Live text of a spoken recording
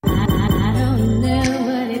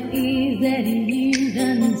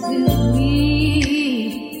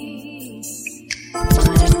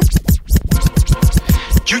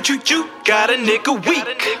got a nigga weak.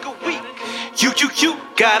 You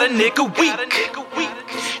got a nigga weak.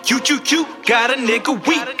 You got a nigga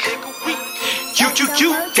weak.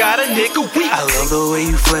 You got a nigga weak. I love the way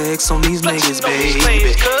you flex on these niggas, baby.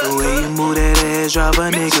 The way you move that ass drive a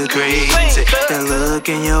nigga crazy. That look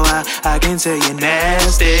in your eye, I can tell you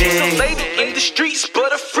nasty. She's a lady in the streets,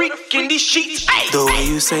 but a freak in these sheets. The way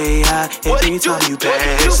you say hi every time you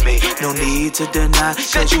pass me. No need to deny,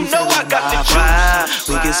 cause you know I got the vibe.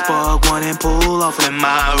 We can spark one and pull off in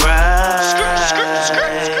my ride.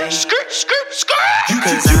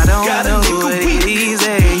 Cause I don't know what it is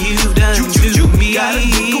that you've done to me.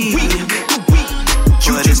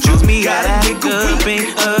 But it's just me, got a nigga up in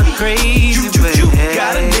a crazy way.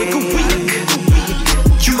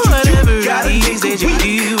 Whatever it is that you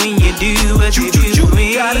do when you do what you do. It's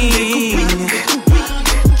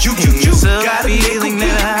a feeling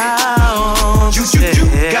that I want to say.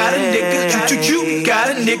 Got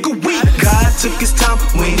a nigga weak. God took his time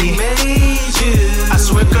when he made you. I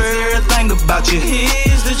swear everything about you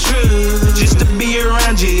is the truth. Just to be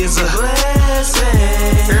around you is a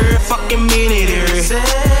blessing. Every fucking minute, every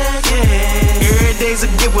second, every day's a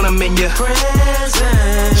gift when I'm in your presence.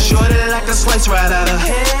 Shorty like a slice right out of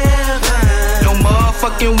heaven. Don't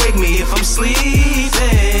motherfucking wake me if I'm sleeping,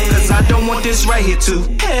 cause I don't want this right here to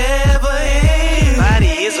ever end. Body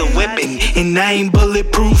is a weapon and I ain't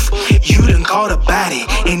bulletproof. You done caught a body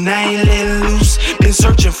and I ain't letting loose. Been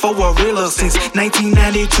searching for a realer since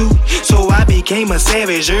 1992. So I became a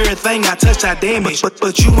savage. Everything I touch I damage.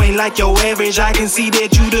 But you ain't like your average. I can see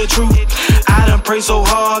that you the truth. I done prayed so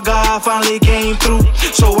hard, God finally came through.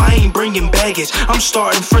 So I ain't bringing baggage, I'm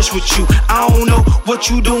starting fresh with you. I don't know what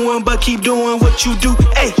you doing, but keep doing what you do.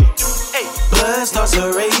 Hey, blood starts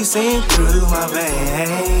racing through my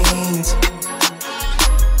veins.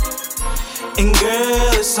 And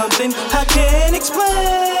girl, it's something I can't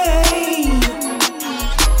explain.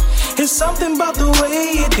 It's something about the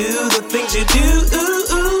way you do the things you do.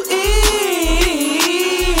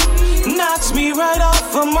 Knocks me right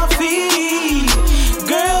off of my feet.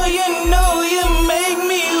 Girl, you know you make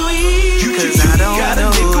me weak. Cause I don't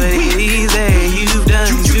know what it is that you've done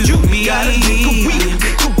to me.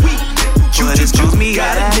 But it's just me,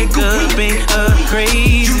 got a nigga up in a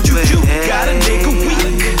crazy way.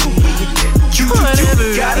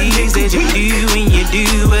 Whatever it is that you do when you do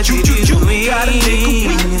what you do.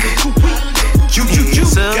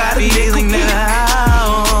 It's a feeling that I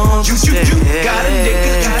want to say. Got a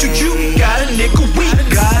nigga weak.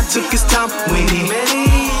 God took his time when he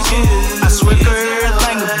made you. I swear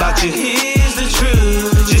everything about you is the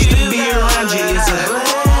truth. Just to be around you is a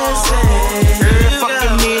blessing. Every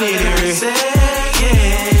fucking minute, every second,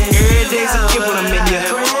 every day's a gift when I'm in your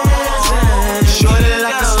presence. Shorty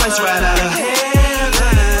like a slice right out of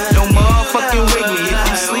heaven. Don't motherfucking wake me if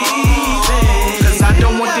I'm sleeping, cause I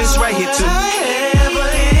don't want this right here to ever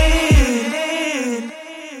end.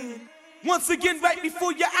 Once again, right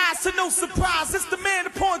before your eyes, so no surprise, it's the man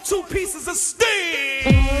upon two pieces of steel.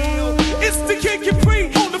 It's the Kid Capri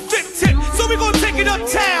on the fifth tip. So we gonna take it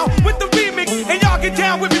uptown with the remix, and y'all get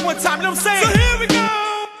down with me one time, you know what I'm saying?